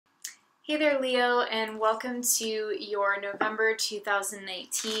Hey there, Leo, and welcome to your November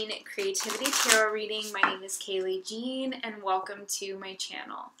 2019 Creativity Tarot reading. My name is Kayleigh Jean, and welcome to my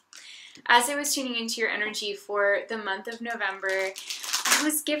channel. As I was tuning into your energy for the month of November, I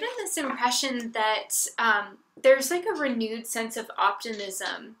was given this impression that there's like a renewed sense of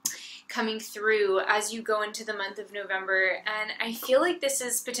optimism coming through as you go into the month of November, and I feel like this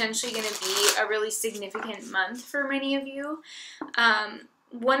is potentially going to be a really significant month for many of you.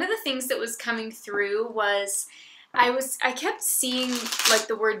 One of the things that was coming through was I kept seeing like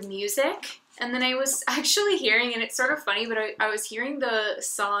the word music, and then I was actually hearing, and it's sort of funny, but I was hearing the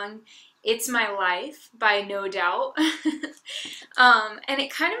song "It's My Life" by No Doubt. And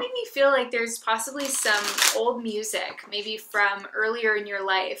it kind of made me feel like there's possibly some old music, maybe from earlier in your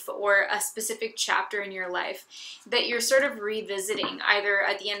life or a specific chapter in your life that you're sort of revisiting either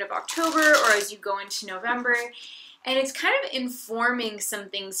at the end of October or as you go into November. And it's kind of informing some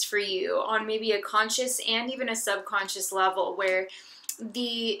things for you on maybe a conscious and even a subconscious level, where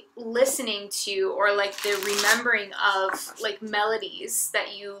the listening to or like the remembering of like melodies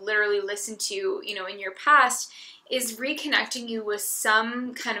that you literally listened to, in your past is reconnecting you with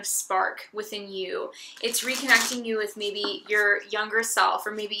some kind of spark within you. It's reconnecting you with maybe your younger self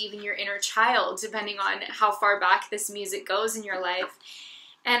or maybe even your inner child, depending on how far back this music goes in your life.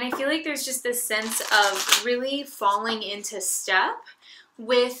 And I feel like there's just this sense of really falling into step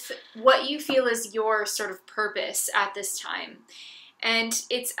with what you feel is your sort of purpose at this time. And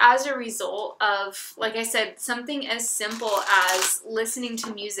it's as a result of, like I said, something as simple as listening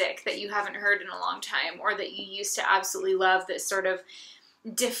to music that you haven't heard in a long time or that you used to absolutely love, that sort of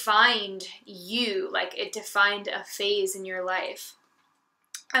defined you, like it defined a phase in your life.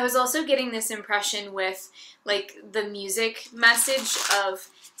 I was also getting this impression with like the music message of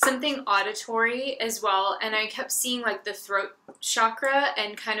something auditory as well, and I kept seeing like the throat chakra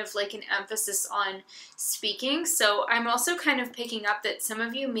and kind of like an emphasis on speaking. So I'm also kind of picking up that some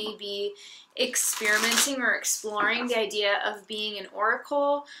of you may be experimenting or exploring the idea of being an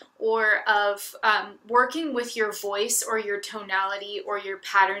oracle or of working with your voice or your tonality or your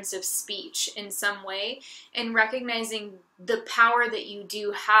patterns of speech in some way, and recognizing the power that you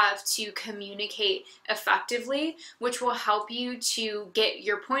do have to communicate effectively, which will help you to get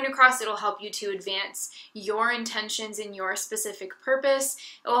your point across. It'll help you to advance your intentions and your specific purpose.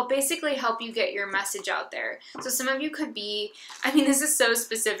 It will basically help you get your message out there. So some of you could be, I mean, this is so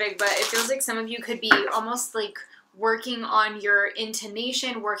specific, but it feels like some of you could be almost like working on your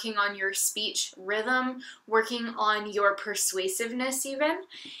intonation, working on your speech rhythm, working on your persuasiveness even,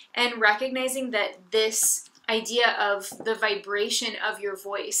 and recognizing that this idea of the vibration of your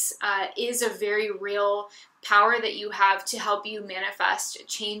voice is a very real power that you have to help you manifest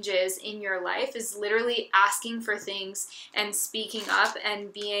changes in your life, is literally asking for things and speaking up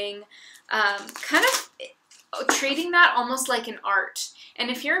and being kind of treating that almost like an art. And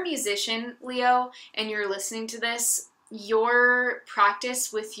if you're a musician, Leo, and you're listening to this, your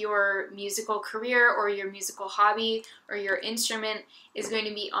practice with your musical career or your musical hobby or your instrument is going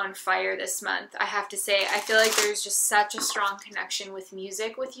to be on fire this month. I have to say, I feel like there's just such a strong connection with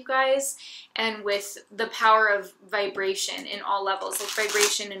music with you guys, and with the power of vibration in all levels, like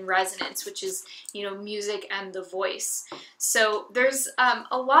vibration and resonance, which is, music and the voice. So there's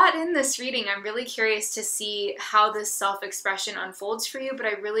a lot in this reading. I'm really curious to see how this self-expression unfolds for you, but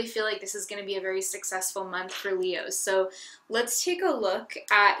I really feel like this is going to be a very successful month for Leos. So let's take a look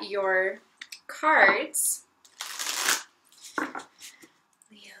at your cards.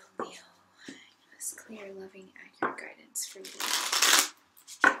 Leo, this clear, loving, accurate guidance for you.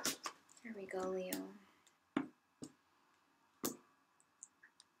 There we go, Leo.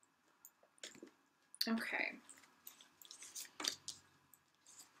 Okay.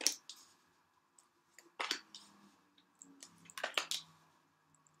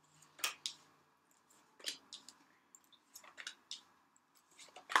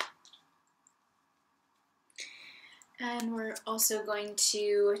 And we're also going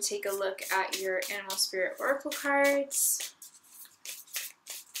to take a look at your Animal Spirit Oracle cards.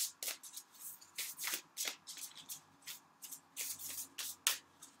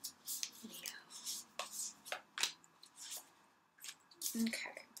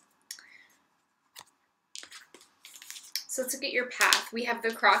 Okay. So let's look at your path. We have the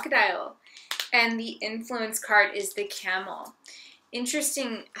crocodile, and the influence card is the camel.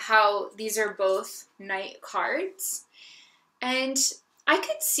 Interesting how these are both knight cards. And I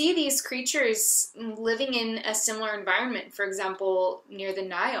could see these creatures living in a similar environment, for example, near the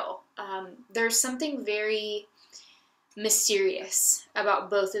Nile. There's something very mysterious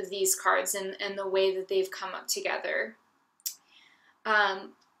about both of these cards and the way that they've come up together.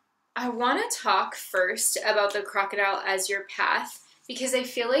 I want to talk first about the crocodile as your path because I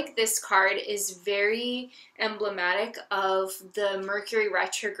feel like this card is very emblematic of the Mercury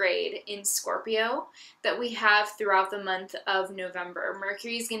retrograde in Scorpio that we have throughout the month of November.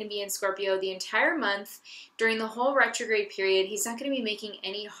 Mercury is going to be in Scorpio the entire month. During the whole retrograde period, he's not going to be making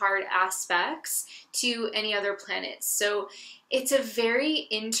any hard aspects to any other planets. So it's a very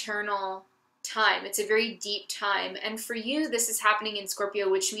internal time. It's a very deep time. And for you, this is happening in Scorpio,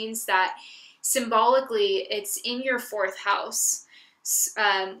 which means that symbolically it's in your fourth house.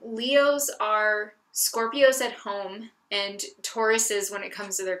 Leos are Scorpios at home and Tauruses when it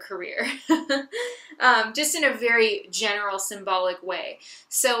comes to their career. Just in a very general symbolic way.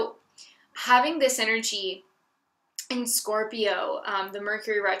 So having this energy in Scorpio, the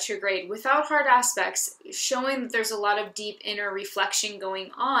Mercury retrograde, without hard aspects, showing that there's a lot of deep inner reflection going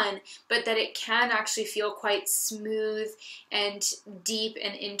on, but that it can actually feel quite smooth and deep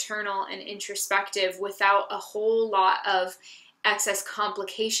and internal and introspective without a whole lot of excess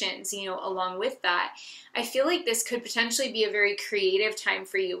complications, along with that. I feel like this could potentially be a very creative time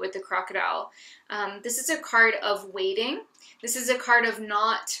for you with the crocodile. This is a card of waiting. This is a card of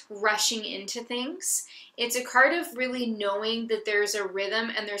not rushing into things. It's a card of really knowing that there's a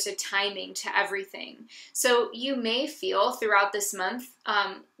rhythm and there's a timing to everything. So you may feel throughout this month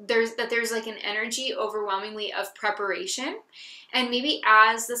there's like an energy overwhelmingly of preparation. And maybe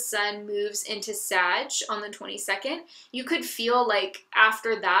as the sun moves into Sag on the 22nd, you could feel like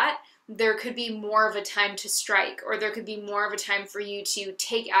after that, there could be more of a time to strike, or there could be more of a time for you to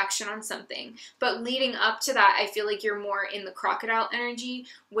take action on something. But leading up to that, I feel like you're more in the crocodile energy,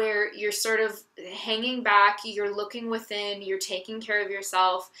 where you're sort of hanging back, you're looking within, you're taking care of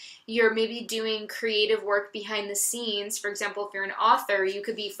yourself, you're maybe doing creative work behind the scenes. For example, if you're an author, you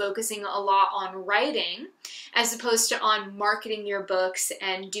could be focusing a lot on writing as opposed to on marketing your books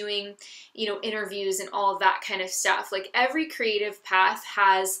and doing, interviews and all of that kind of stuff. Like every creative path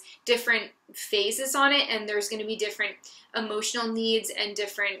has different phases on it, and there's going to be different emotional needs and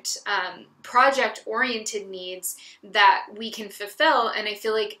different project-oriented needs that we can fulfill. And I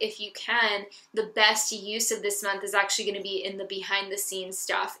feel like if you can, the best use of this month is actually going to be in the behind-the-scenes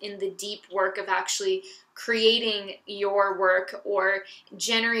stuff, in the deep work of actually creating your work or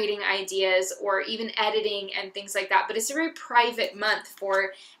generating ideas or even editing and things like that. But it's a very private month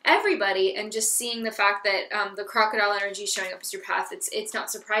for everybody, and just seeing the fact that the crocodile energy is showing up as your path, it's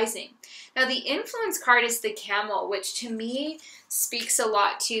not surprising. Now the influence card is the camel, which to me speaks a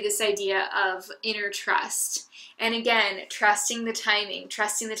lot to this idea of inner trust. And again, trusting the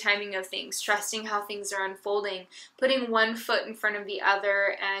timing of things, trusting how things are unfolding, putting one foot in front of the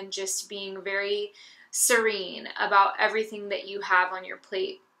other, and just being very serene about everything that you have on your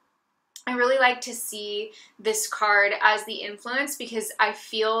plate. I really like to see this card as the influence because I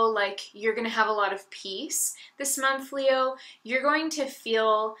feel like you're going to have a lot of peace this month, Leo. You're going to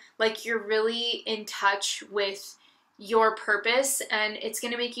feel like you're really in touch with your purpose, and it's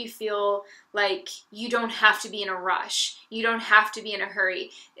going to make you feel like you don't have to be in a rush. You don't have to be in a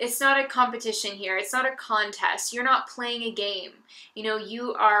hurry. It's not a competition here. It's not a contest. You're not playing a game.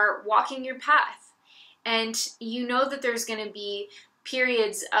 You are walking your path. And you know that there's going to be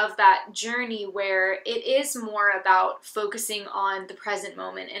periods of that journey where it is more about focusing on the present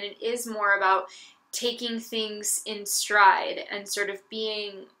moment, and it is more about taking things in stride and sort of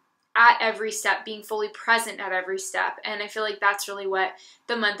being at every step, being fully present at every step. And I feel like that's really what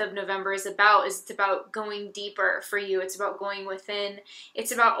the month of November is about. It's about going deeper for you. It's about going within.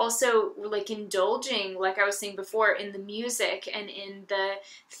 It's about also like indulging, like I was saying before, in the music and in the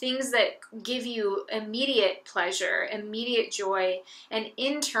things that give you immediate pleasure, immediate joy, and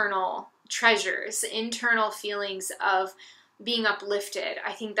internal treasures, internal feelings of being uplifted.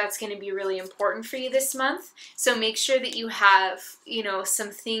 I think that's going to be really important for you this month. So make sure that you have, some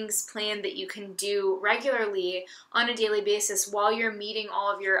things planned that you can do regularly on a daily basis while you're meeting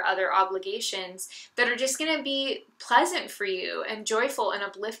all of your other obligations that are just going to be pleasant for you and joyful and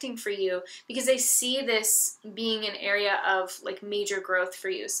uplifting for you, because I see this being an area of like major growth for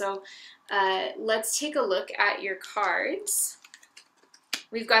you. So let's take a look at your cards.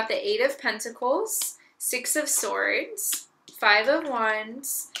 We've got the 8 of Pentacles, 6 of Swords, 5 of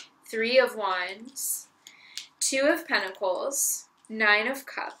Wands, 3 of Wands, 2 of Pentacles, 9 of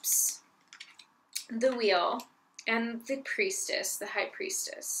Cups, the Wheel, and the Priestess, the High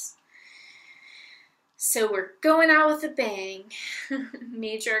Priestess. So we're going out with a bang.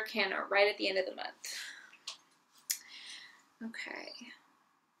 Major Arcana right at the end of the month. Okay.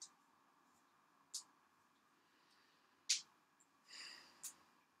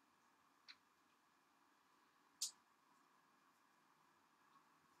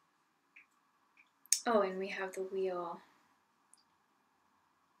 Oh, and we have the wheel.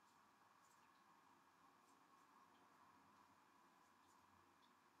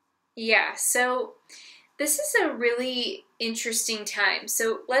 Yeah, so this is a really interesting time.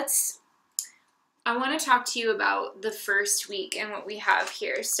 So I want to talk to you about the first week and what we have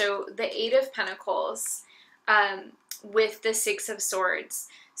here. So the Eight of Pentacles with the Six of Swords.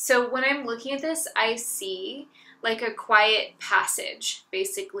 So when I'm looking at this, I see like a quiet passage,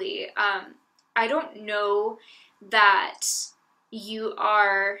 basically. I don't know that you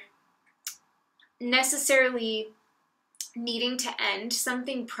are necessarily needing to end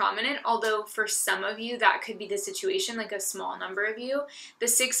something prominent, although for some of you that could be the situation, like a small number of you. The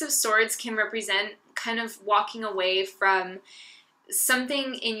Six of Swords can represent kind of walking away from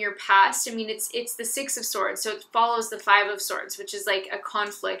something in your past. I mean, it's the Six of Swords, so it follows the Five of Swords, which is like a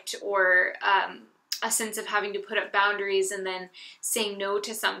conflict or a sense of having to put up boundaries and then saying no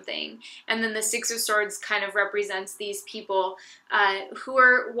to something. And then the Six of Swords kind of represents these people who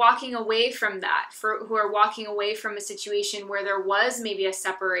are walking away from that, who are walking away from a situation where there was maybe a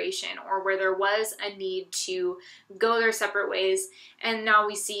separation or where there was a need to go their separate ways. And now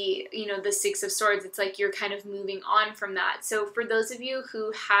we see, you know, the Six of Swords, it's like you're kind of moving on from that. So for those of you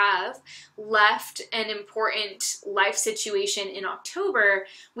who have left an important life situation in October,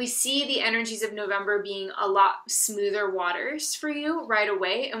 we see the energies of November being a lot smoother waters for you right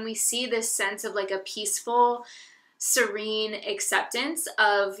away. And we see this sense of like a peaceful, serene acceptance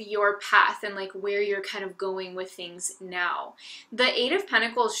of your path and like where you're kind of going with things now. The Eight of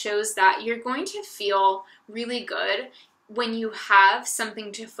Pentacles shows that you're going to feel really good when you have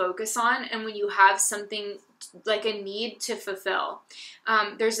something to focus on and when you have something like a need to fulfill.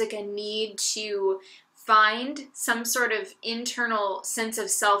 There's like a need to find some sort of internal sense of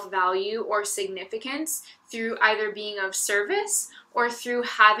self-value or significance through either being of service or through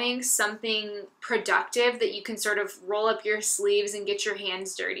having something productive that you can sort of roll up your sleeves and get your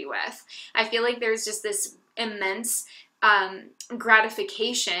hands dirty with. I feel like there's just this immense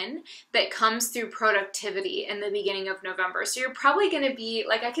gratification that comes through productivity in the beginning of November. So you're probably going to be,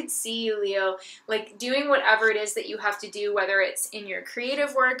 like, I could see you, Leo, like doing whatever it is that you have to do, whether it's in your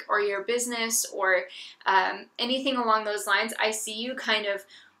creative work or your business or anything along those lines. I see you kind of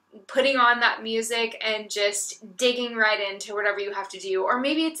putting on that music and just digging right into whatever you have to do. Or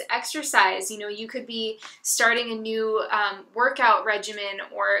maybe it's exercise. You know, you could be starting a new workout regimen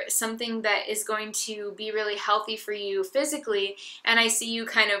or something that is going to be really healthy for you physically. And I see you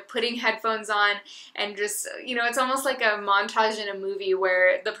kind of putting headphones on and just, you know, it's almost like a montage in a movie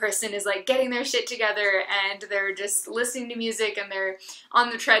where the person is like getting their shit together and they're just listening to music and they're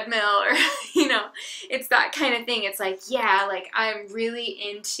on the treadmill or, you know, it's that kind of thing. It's like, yeah, like I'm really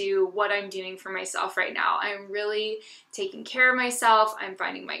into what I'm doing for myself right now. I'm really taking care of myself. I'm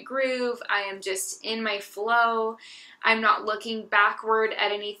finding my groove. I am just in my flow. I'm not looking backward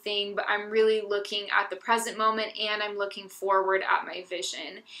at anything, but I'm really looking at the present moment and I'm looking forward at my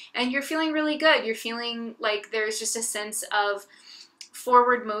vision. And you're feeling really good. You're feeling like there's just a sense of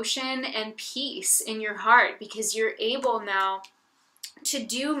forward motion and peace in your heart because you're able now to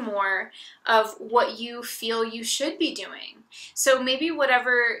do more of what you feel you should be doing. So maybe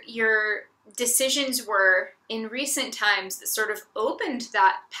whatever your decisions were in recent times that sort of opened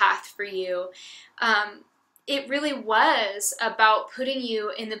that path for you, it really was about putting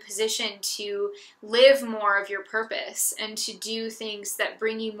you in the position to live more of your purpose and to do things that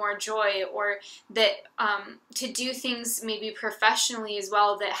bring you more joy, or that to do things maybe professionally as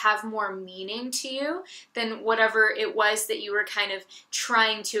well that have more meaning to you than whatever it was that you were kind of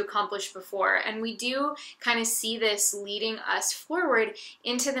trying to accomplish before. And we do kind of see this leading us forward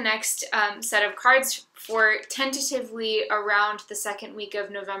into the next set of cards for tentatively around the second week of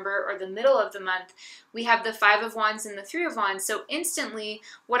November or the middle of the month. We have the Five of Wands and the Three of Wands. So instantly,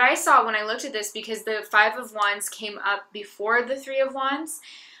 what I saw when I looked at this, because the Five of Wands came up before the Three of Wands,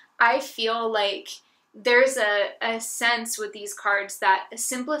 I feel like there's a sense with these cards that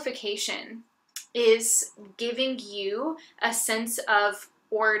simplification is giving you a sense of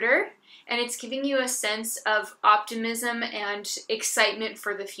order, and it's giving you a sense of optimism and excitement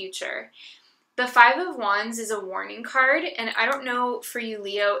for the future. The Five of Wands is a warning card, and I don't know for you,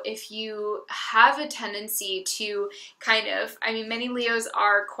 Leo, if you have a tendency to kind of, I mean, many Leos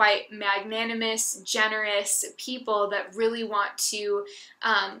are quite magnanimous, generous people that really want to,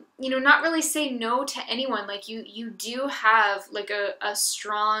 you know, not really say no to anyone. Like you do have like a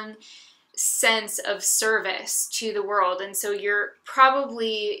strong sense of service to the world. And so you're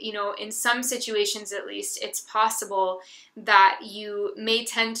probably, you know, in some situations at least, it's possible that you may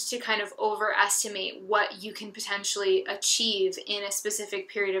tend to kind of overestimate what you can potentially achieve in a specific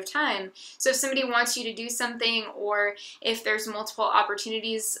period of time. So if somebody wants you to do something, or if there's multiple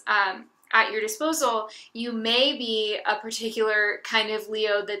opportunities at your disposal, you may be a particular kind of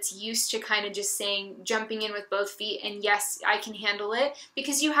Leo that's used to kind of just saying, jumping in with both feet, and yes, I can handle it,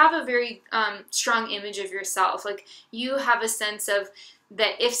 because you have a very strong image of yourself. Like, you have a sense of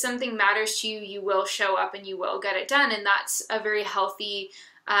that if something matters to you, you will show up and you will get it done, and that's a very healthy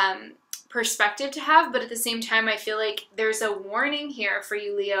perspective to have. But at the same time, I feel like there's a warning here for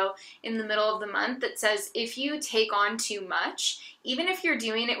you, Leo, in the middle of the month that says if you take on too much, even if you're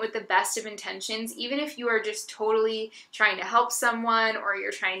doing it with the best of intentions, even if you are just totally trying to help someone, or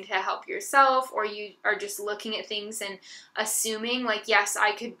you're trying to help yourself, or you are just looking at things and assuming like, yes,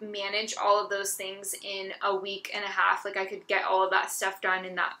 I could manage all of those things in a week and a half, like I could get all of that stuff done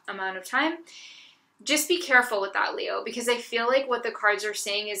in that amount of time. Just be careful with that, Leo, because I feel like what the cards are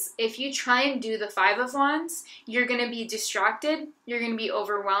saying is if you try and do the Five of Wands, you're going to be distracted, you're going to be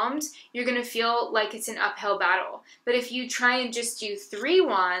overwhelmed, you're going to feel like it's an uphill battle. But if you try and just do 3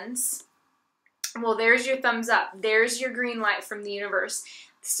 Wands, well, there's your thumbs up. There's your green light from the universe.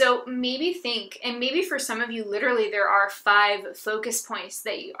 So maybe think, and maybe for some of you, literally there are 5 focus points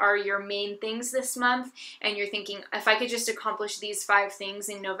that are your main things this month, and you're thinking, if I could just accomplish these 5 things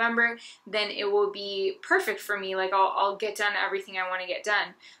in November, then it will be perfect for me. Like, I'll get done everything I want to get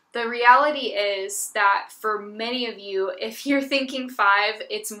done. The reality is that for many of you, if you're thinking 5,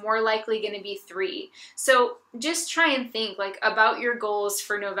 it's more likely going to be 3. So just try and think like about your goals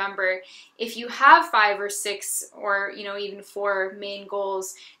for November. If you have 5 or 6 or, you know, even 4 main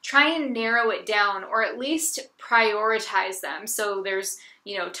goals, try and narrow it down, or at least prioritize them. So there's,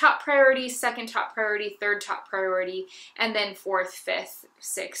 you know, top priority, second top priority, third top priority, and then 4th, 5th,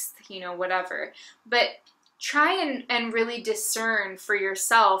 6th, you know, whatever. But try and really discern for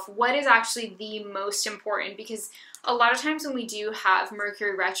yourself what is actually the most important, because a lot of times when we do have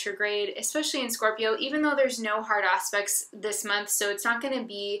Mercury retrograde, especially in Scorpio, even though there's no hard aspects this month, so it's not going to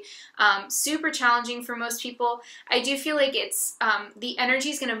be super challenging for most people, I do feel like it's the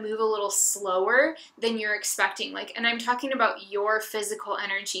energy is going to move a little slower than you're expecting. Like, and I'm talking about your physical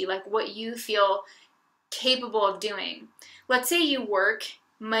energy, like what you feel capable of doing. Let's say you work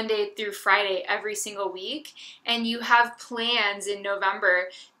Monday through Friday every single week, and you have plans in November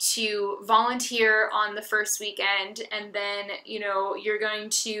to volunteer on the first weekend, and then, you know, you're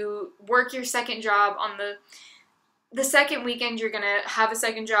going to work your second job on the second weekend, you're going to have a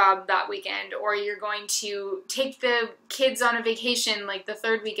second job that weekend, or you're going to take the kids on a vacation like the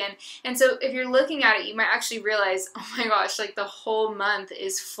third weekend. And so if you're looking at it, you might actually realize, oh my gosh, like the whole month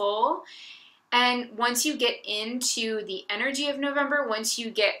is full. And once you get into the energy of November, once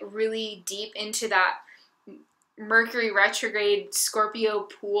you get really deep into that Mercury retrograde Scorpio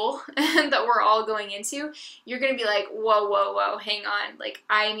pool that we're all going into, you're going to be like, whoa, whoa, whoa, hang on. Like,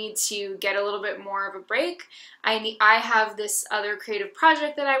 I need to get a little bit more of a break. I have this other creative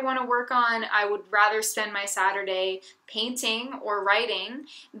project that I want to work on. I would rather spend my Saturday painting or writing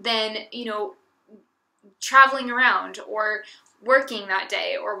than, you know, traveling around or working that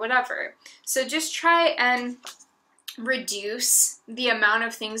day or whatever. So just try and reduce the amount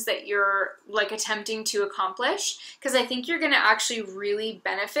of things that you're like attempting to accomplish, because I think you're going to actually really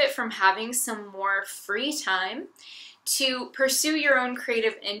benefit from having some more free time to pursue your own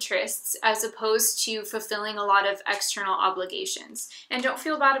creative interests as opposed to fulfilling a lot of external obligations. And don't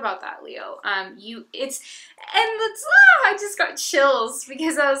feel bad about that, Leo. I just got chills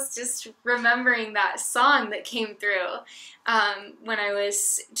because I was just remembering that song that came through when I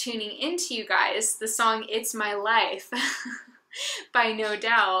was tuning into you guys, the song "It's My Life" by No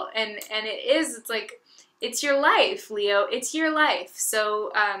Doubt, and it's like, it's your life, Leo. It's your life.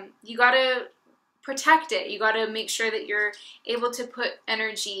 So you gotta protect it. You got to make sure that you're able to put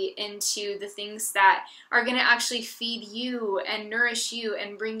energy into the things that are going to actually feed you and nourish you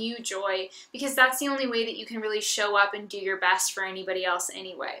and bring you joy, because that's the only way that you can really show up and do your best for anybody else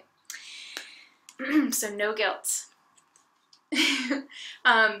anyway. So no guilt.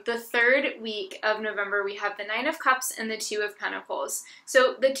 The third week of November, we have the 9 of Cups and the 2 of Pentacles.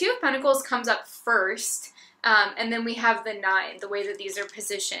 So the 2 of Pentacles comes up first, and then we have the 9, the way that these are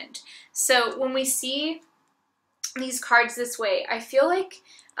positioned. So when we see these cards this way, I feel like,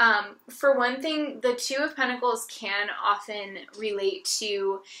 for one thing, the 2 of Pentacles can often relate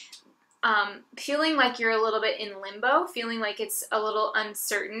to feeling like you're a little bit in limbo, feeling like it's a little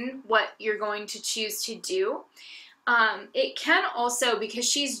uncertain what you're going to choose to do. It can also, because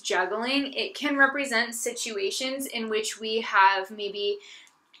she's juggling, it can represent situations in which we have maybe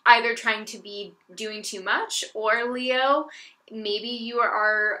either trying to be doing too much, or Leo, maybe you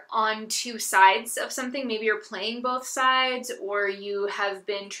are on two sides of something. Maybe you're playing both sides, or you have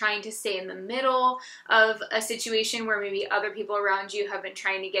been trying to stay in the middle of a situation where maybe other people around you have been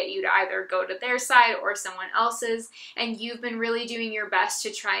trying to get you to either go to their side or someone else's, and you've been really doing your best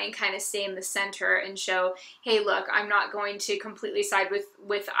to try and kind of stay in the center and show, hey, look, I'm not going to completely side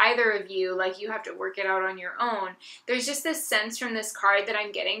with either of you, like you have to work it out on your own. There's just this sense from this card that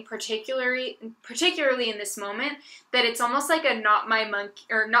I'm getting, particularly in this moment, that it's almost like a not my monkey,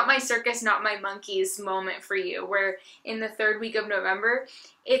 or not my circus, not my monkeys moment for you, where in the third week of November,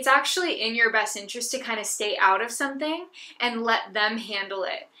 it's actually in your best interest to kind of stay out of something and let them handle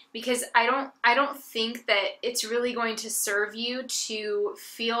it. Because I don't think that it's really going to serve you to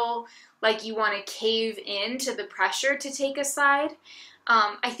feel like you want to cave in to the pressure to take a side.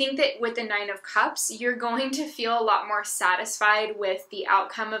 I think that with the Nine of Cups, you're going to feel a lot more satisfied with the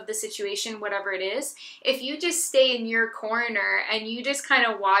outcome of the situation, whatever it is, if you just stay in your corner and you just kind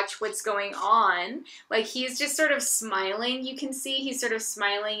of watch what's going on. Like, he's just sort of smiling. You can see he's sort of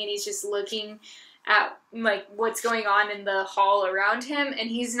smiling and he's just looking at like what's going on in the hall around him, and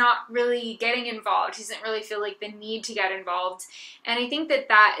he's not really getting involved. He doesn't really feel like the need to get involved. And I think that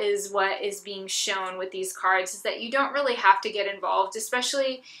that is what is being shown with these cards, is that you don't really have to get involved,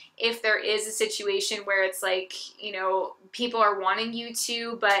 especially if there is a situation where it's like, you know, people are wanting you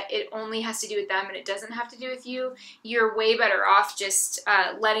to, but it only has to do with them and it doesn't have to do with you. You're way better off just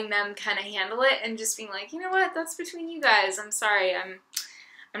letting them kind of handle it and just being like, you know what, that's between you guys. I'm sorry,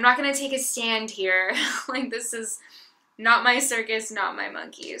 I'm not going to take a stand here. Like, this is not my circus, not my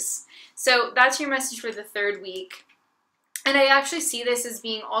monkeys. So that's your message for the third week. And I actually see this as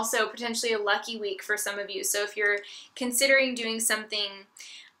being also potentially a lucky week for some of you. So if you're considering doing something,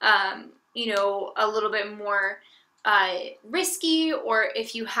 you know, a little bit more risky, or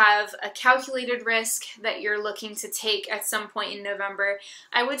if you have a calculated risk that you're looking to take at some point in November,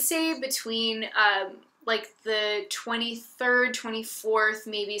 I would say between like the 23rd, 24th,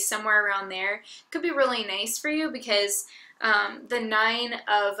 maybe somewhere around there, could be really nice for you, because the Nine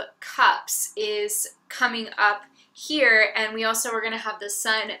of Cups is coming up here, and we also are going to have the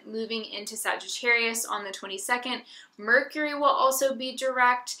Sun moving into Sagittarius on the 22nd. Mercury will also be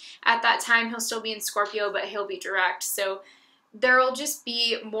direct at that time. He'll still be in Scorpio, but he'll be direct. So there'll just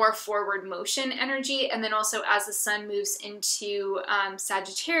be more forward motion energy, and then also as the Sun moves into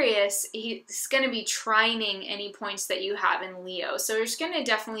Sagittarius, he's going to be trining any points that you have in Leo. So there's going to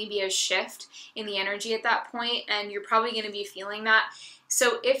definitely be a shift in the energy at that point, and you're probably going to be feeling that.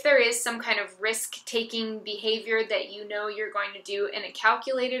 So if there is some kind of risk-taking behavior that you know you're going to do in a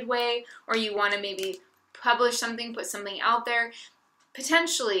calculated way, or you want to maybe publish something, put something out there,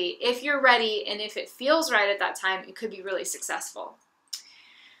 potentially, if you're ready and if it feels right at that time, it could be really successful.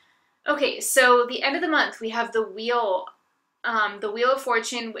 Okay, so the end of the month, we have the Wheel of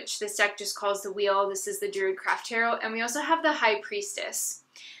Fortune, which this deck just calls the Wheel. This is the Druidcraft Tarot. And we also have the High Priestess.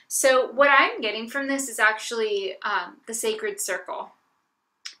 So what I'm getting from this is actually the Sacred Circle.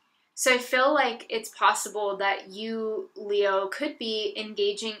 So I feel like it's possible that you, Leo, could be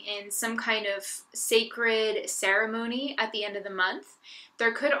engaging in some kind of sacred ceremony at the end of the month.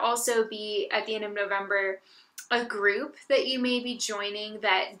 There could also be, at the end of November, a group that you may be joining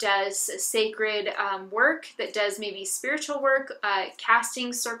that does sacred work, that does maybe spiritual work,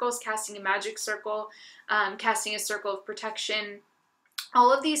 casting circles, casting a magic circle, casting a circle of protection.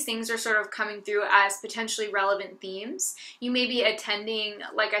 All of these things are sort of coming through as potentially relevant themes. You may be attending,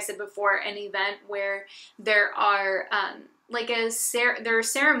 like I said before, an event where there are there are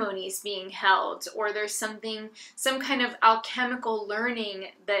ceremonies being held, or there's some kind of alchemical learning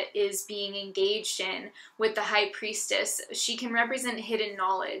that is being engaged in with the High Priestess. She can represent hidden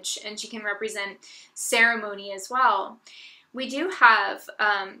knowledge, and she can represent ceremony as well. We do have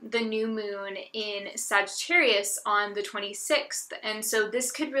the new moon in Sagittarius on the 26th, and so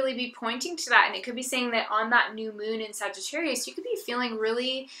this could really be pointing to that, and it could be saying that on that new moon in Sagittarius, you could be feeling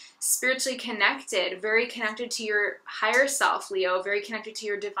really spiritually connected, very connected to your higher self, Leo, very connected to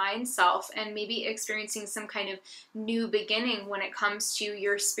your divine self, and maybe experiencing some kind of new beginning when it comes to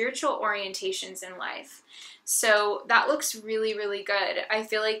your spiritual orientations in life. So that looks really, really good. I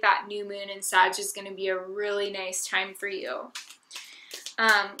feel like that new moon in Sag is going to be a really nice time for you.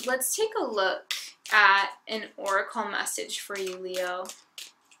 Let's take a look at an oracle message for you, Leo.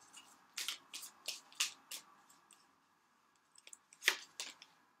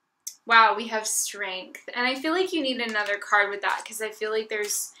 Wow, we have strength. And I feel like you need another card with that, because I feel like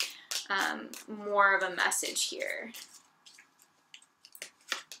there's more of a message here.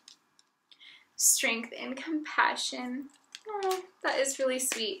 Strength and compassion. Oh, that is really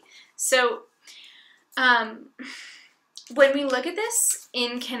sweet. So, when we look at this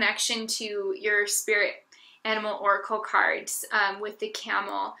in connection to your spirit animal oracle cards, with the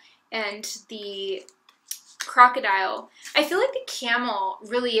camel and the crocodile, I feel like the camel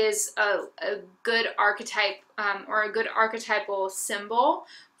really is a good archetype, or a good archetypal symbol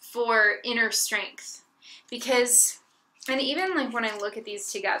for inner strength. Because, and even like when I look at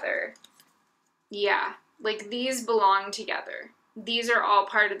these together, yeah, like these belong together. These are all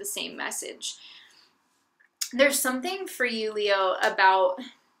part of the same message. There's something for you, Leo, about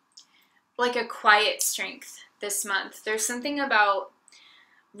like a quiet strength this month. There's something about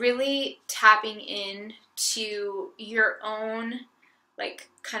really tapping in to your own like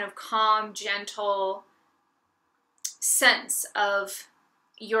kind of calm, gentle sense of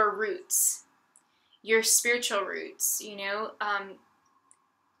your roots, your spiritual roots, you know,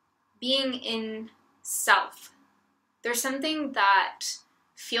 being in self. There's something that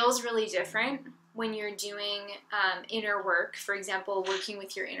feels really different when you're doing inner work, for example, working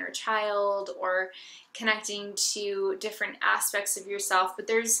with your inner child or connecting to different aspects of yourself. But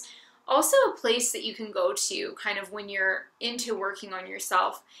there's also a place that you can go to kind of when you're into working on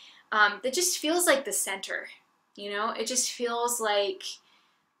yourself, that just feels like the center, you know? It just feels like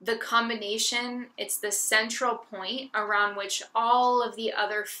the combination, it's the central point around which all of the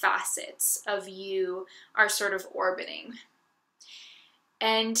other facets of you are sort of orbiting.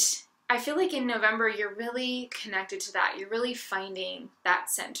 And I feel like in November, you're really connected to that. You're really finding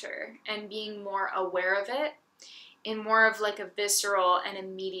that center and being more aware of it in more of like a visceral and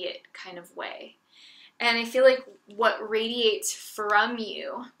immediate kind of way. And I feel like what radiates from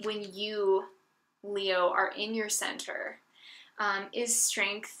you when you, Leo, are in your center, is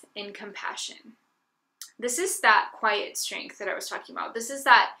strength and compassion. This is that quiet strength that I was talking about. This is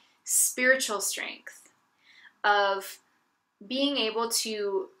that spiritual strength of being able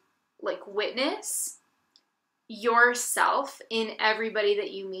to like witness yourself in everybody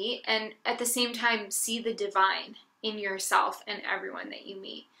that you meet, and at the same time see the divine in yourself and everyone that you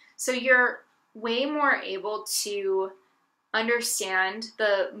meet. So you're way more able to understand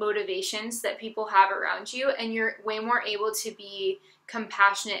the motivations that people have around you, and you're way more able to be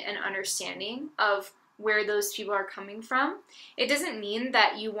compassionate and understanding of where those people are coming from. It doesn't mean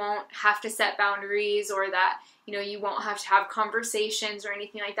that you won't have to set boundaries or that, you know, you won't have to have conversations or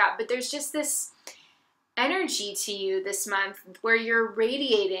anything like that, but there's just this energy to you this month where you're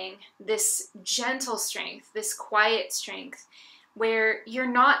radiating this gentle strength, this quiet strength, where you're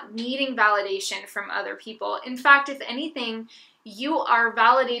not needing validation from other people. In fact, if anything, you are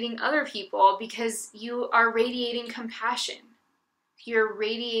validating other people because you are radiating compassion. You're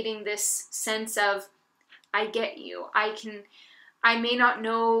radiating this sense of, I get you. I may not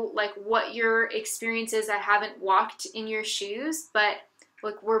know like what your experience is. I haven't walked in your shoes, but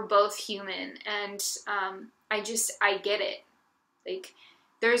like we're both human, and I get it. Like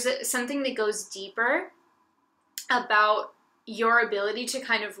there's something that goes deeper about your ability to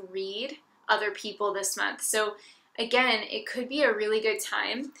kind of read other people this month. So again, it could be a really good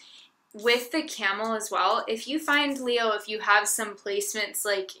time with the camel as well. If you find, Leo, if you have some placements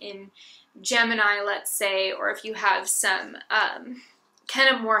like in Gemini, let's say, or if you have some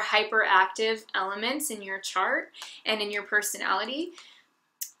kind of more hyperactive elements in your chart and in your personality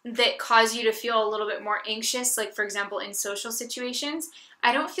that cause you to feel a little bit more anxious, like for example in social situations,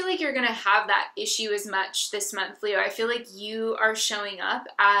 I don't feel like you're going to have that issue as much this month, Leo. I feel like you are showing up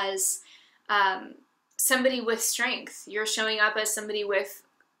as somebody with strength. You're showing up as somebody with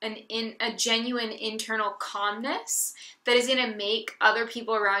a genuine internal calmness that is going to make other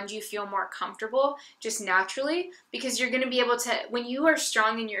people around you feel more comfortable just naturally, because you're going to be able to, when you are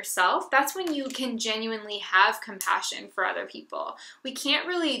strong in yourself, that's when you can genuinely have compassion for other people. We can't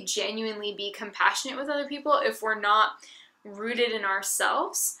really genuinely be compassionate with other people if we're not rooted in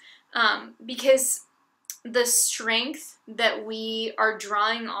ourselves, because the strength that we are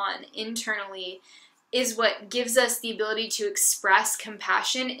drawing on internally is what gives us the ability to express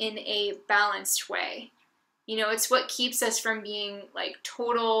compassion in a balanced way. You know, it's what keeps us from being like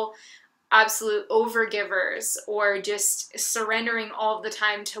total, absolute overgivers or just surrendering all the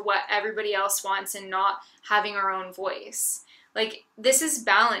time to what everybody else wants and not having our own voice. Like, this is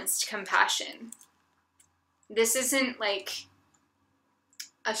balanced compassion. This isn't like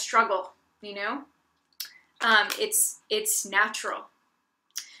a struggle, you know? It's natural.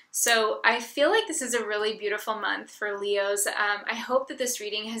 So I feel like this is a really beautiful month for Leos. I hope that this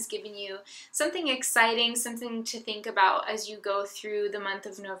reading has given you something exciting, something to think about as you go through the month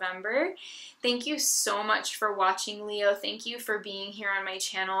of November. Thank you so much for watching, Leo. Thank you for being here on my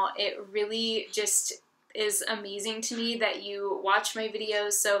channel. It really just is amazing to me that you watch my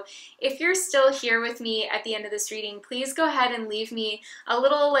videos. So if you're still here with me at the end of this reading, please go ahead and leave me a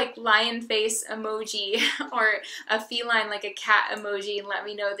little like lion face emoji or a feline like a cat emoji and let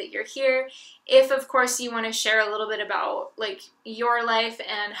me know that you're here. If of course you want to share a little bit about like your life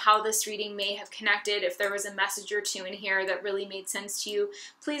and how this reading may have connected, if there was a message or two in here that really made sense to you,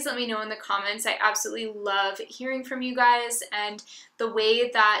 please let me know in the comments. I absolutely love hearing from you guys, and the way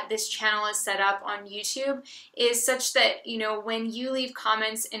that this channel is set up on YouTube is such that, you know, when you leave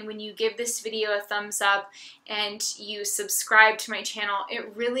comments and when you give this video a thumbs up and you subscribe to my channel,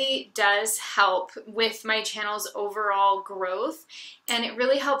 it really does help with my channel's overall growth, and it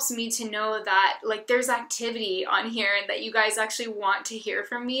really helps me to know that like there's activity on here and that you guys actually want to hear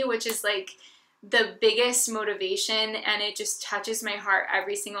from me, which is like the biggest motivation, and it just touches my heart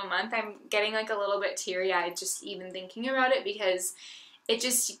every single month. I'm getting like a little bit teary-eyed just even thinking about it, because it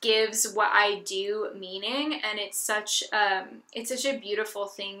just gives what I do meaning, and it's such a beautiful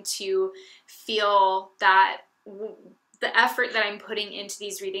thing to feel that the effort that I'm putting into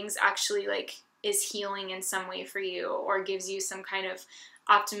these readings actually like is healing in some way for you, or gives you some kind of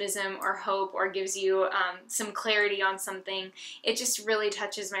optimism or hope, or gives you some clarity on something. It just really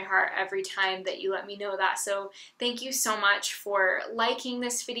touches my heart every time that you let me know that. So thank you so much for liking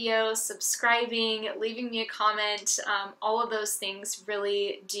this video, subscribing, leaving me a comment. All of those things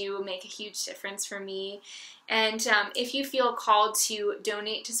really do make a huge difference for me. And if you feel called to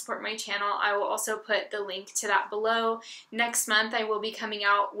donate to support my channel, I will also put the link to that below. Next month, I will be coming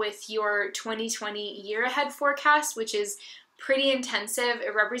out with your 2020 year ahead forecast, which is pretty intensive.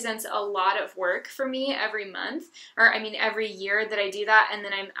 It represents a lot of work for me every month, or I mean every year that I do that, and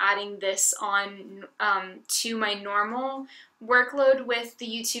then I'm adding this on to my normal workload with the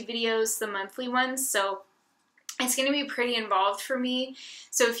YouTube videos, the monthly ones. So it's going to be pretty involved for me.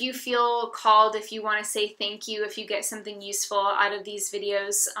 So if you feel called, if you want to say thank you, if you get something useful out of these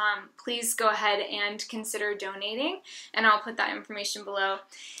videos, please go ahead and consider donating, and I'll put that information below.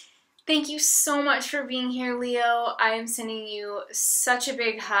 Thank you so much for being here, Leo. I am sending you such a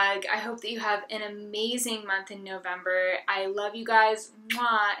big hug. I hope that you have an amazing month in November. I love you guys,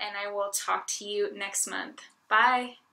 mwah, and I will talk to you next month. Bye.